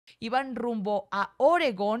iban rumbo a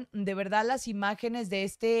Oregón. De verdad, las imágenes de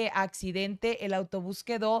este accidente, el autobús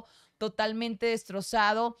quedó totalmente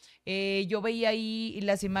destrozado. Yo veía ahí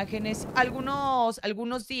las imágenes,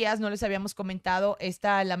 algunos días no les habíamos comentado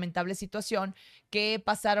esta lamentable situación que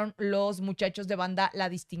pasaron los muchachos de banda La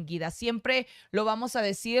Distinguida. Siempre lo vamos a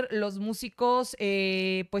decir, los músicos,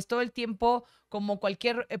 pues todo el tiempo, como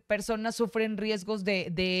cualquier persona, sufren riesgos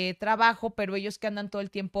de trabajo, pero ellos que andan todo el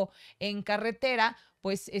tiempo en carretera,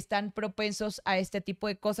 pues están propensos a este tipo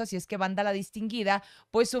de cosas. Y es que Banda La Distinguida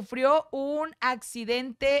pues sufrió un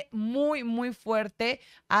accidente muy, muy fuerte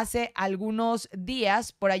hace algunos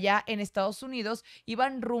días por allá en Estados Unidos.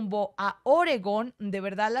 Iban rumbo a Oregón. De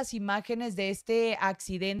verdad, las imágenes de este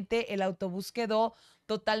accidente, el autobús quedó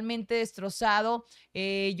totalmente destrozado.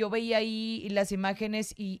 Yo veía ahí las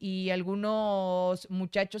imágenes y algunos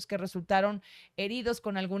muchachos que resultaron heridos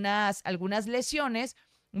con algunas lesiones.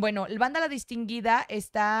 Bueno, el Banda La Distinguida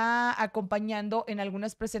está acompañando en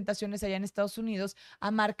algunas presentaciones allá en Estados Unidos a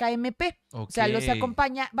Marca MP. O Ok. sea, los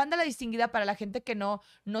acompaña. Banda La Distinguida, para la gente que no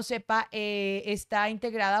sepa, está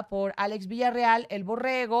integrada por Alex Villarreal, El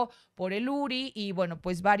Borrego, por el Uri y bueno,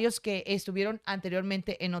 pues varios que estuvieron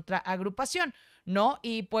anteriormente en otra agrupación, ¿no?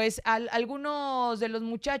 Y pues algunos de los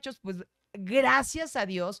muchachos, pues gracias a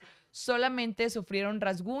Dios, solamente sufrieron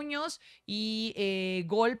rasguños y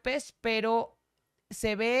golpes, pero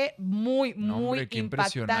se ve muy, No, muy hombre, qué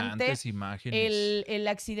impactante impresionantes imágenes. el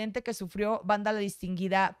accidente que sufrió Banda La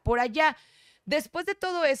Distinguida por allá. Después de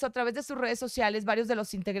todo eso, a través de sus redes sociales, varios de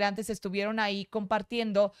los integrantes estuvieron ahí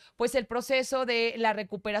compartiendo pues el proceso de la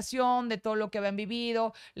recuperación, de todo lo que habían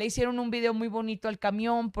vivido. Le hicieron un video muy bonito al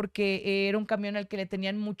camión porque era un camión al que le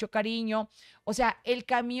tenían mucho cariño. O sea, el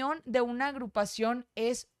camión de una agrupación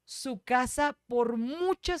es su casa por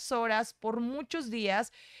muchas horas, por muchos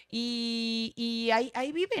días, y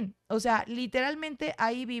ahí viven. O sea, literalmente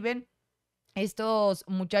ahí viven estos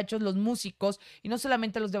muchachos, los músicos, y no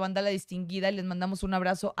solamente los de Banda La Distinguida. Y les mandamos un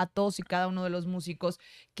abrazo a todos y cada uno de los músicos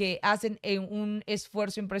que hacen un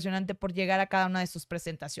esfuerzo impresionante por llegar a cada una de sus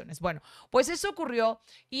presentaciones. Bueno, pues eso ocurrió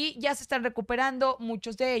y ya se están recuperando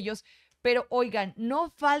muchos de ellos, pero oigan, no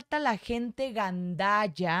falta la gente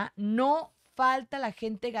gandalla, no falta la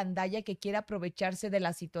gente gandalla que quiera aprovecharse de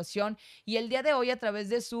la situación. Y el día de hoy, a través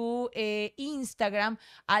de su Instagram,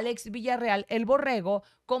 Alex Villarreal, el Borrego,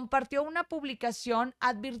 compartió una publicación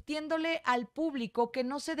advirtiéndole al público que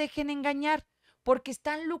no se dejen engañar porque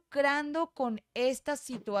están lucrando con esta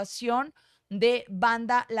situación de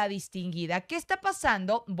Banda La Distinguida. ¿Qué está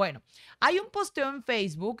pasando? Bueno, hay un posteo en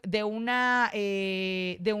Facebook de una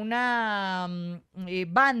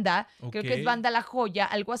banda, Ok. creo que es Banda La Joya,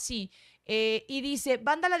 algo así, y dice,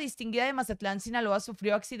 Banda La Distinguida de Mazatlán, Sinaloa,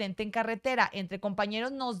 sufrió accidente en carretera. Entre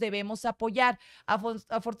compañeros nos debemos apoyar.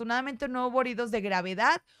 Afortunadamente no hubo heridos de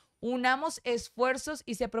gravedad. Unamos esfuerzos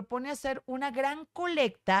y se propone hacer una gran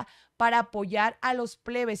colecta para apoyar a los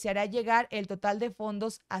plebes. Se hará llegar el total de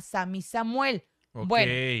fondos a Sammy Samuel. Ok.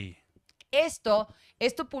 Bueno,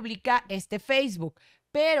 esto publica este Facebook.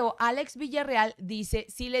 Pero Alex Villarreal dice,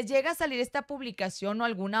 si les llega a salir esta publicación o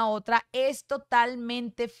alguna otra, es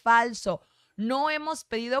totalmente falso. No hemos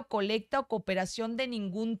pedido colecta o cooperación de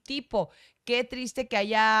ningún tipo. Qué triste que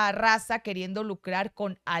haya raza queriendo lucrar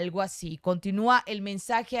con algo así. Continúa el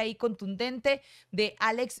mensaje ahí contundente de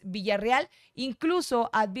Alex Villarreal. Incluso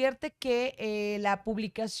advierte que la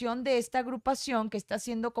publicación de esta agrupación que está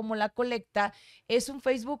haciendo como la colecta es un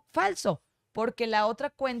Facebook falso porque la otra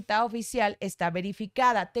cuenta oficial está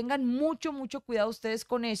verificada. Tengan mucho, mucho cuidado ustedes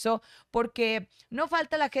con eso, porque no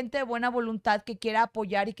falta la gente de buena voluntad que quiera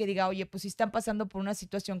apoyar y que diga, oye, pues si están pasando por una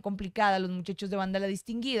situación complicada los muchachos de Banda La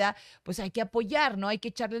Distinguida, pues hay que apoyar, ¿no? Hay que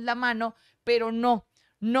echarles la mano, pero no.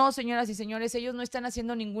 No, señoras y señores, ellos no están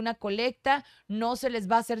haciendo ninguna colecta, no se les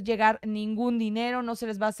va a hacer llegar ningún dinero, no se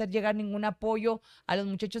les va a hacer llegar ningún apoyo a los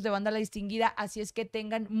muchachos de Banda La Distinguida, así es que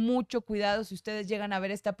tengan mucho cuidado si ustedes llegan a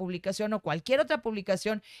ver esta publicación o cualquier otra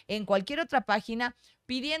publicación en cualquier otra página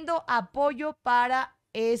pidiendo apoyo para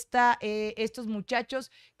estos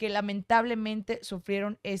muchachos que lamentablemente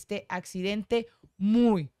sufrieron este accidente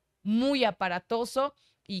muy, muy aparatoso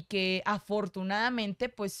y que afortunadamente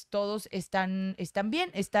pues todos están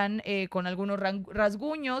bien, están con algunos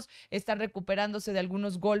rasguños, están recuperándose de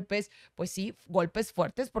algunos golpes, pues sí, golpes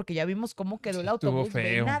fuertes porque ya vimos cómo quedó Sí, el estuvo autobús, ve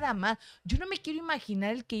feo. nada más. Yo no me quiero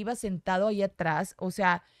imaginar el que iba sentado ahí atrás, o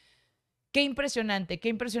sea, Qué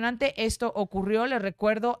impresionante esto ocurrió. Les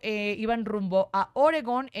recuerdo, iban rumbo a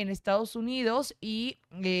Oregón en Estados Unidos y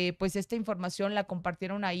pues esta información la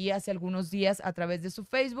compartieron ahí hace algunos días a través de su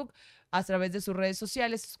Facebook, a través de sus redes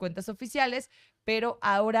sociales, sus cuentas oficiales, pero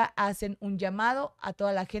ahora hacen un llamado a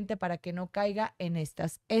toda la gente para que no caiga en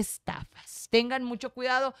estas estafas. Tengan mucho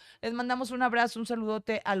cuidado. Les mandamos un abrazo, un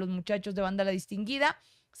saludote a los muchachos de Banda La Distinguida.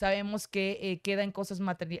 Sabemos que quedan cosas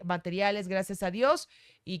materiales, gracias a Dios,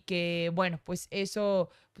 y que, bueno, pues eso,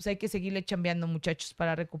 pues hay que seguirle chambeando, muchachos,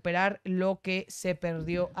 para recuperar lo que se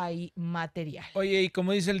perdió ahí material. Oye, y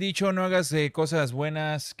como dice el dicho, no hagas cosas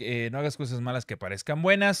buenas, no hagas cosas malas que parezcan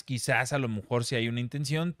buenas. Quizás a lo mejor sí hay una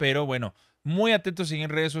intención, pero bueno, muy atentos en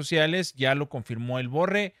redes sociales. Ya lo confirmó el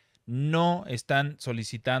Borre. No están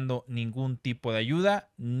solicitando ningún tipo de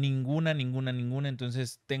ayuda, ninguna.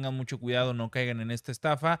 Entonces tengan mucho cuidado, no caigan en esta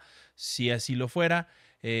estafa. Si así lo fuera,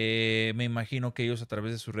 me imagino que ellos a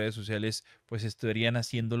través de sus redes sociales pues estarían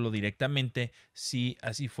haciéndolo directamente si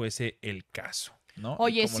así fuese el caso, ¿no? Y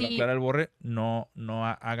Oye, como lo sí, aclara el Borre, no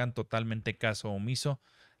hagan totalmente caso omiso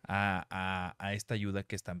a esta ayuda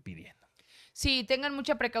que están pidiendo. sí, tengan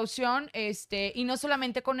mucha precaución, y no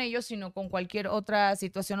solamente con ellos, sino con cualquier otra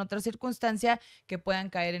situación, otra circunstancia que puedan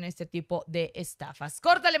caer en este tipo de estafas.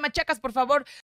 Córtale, machacas, por favor.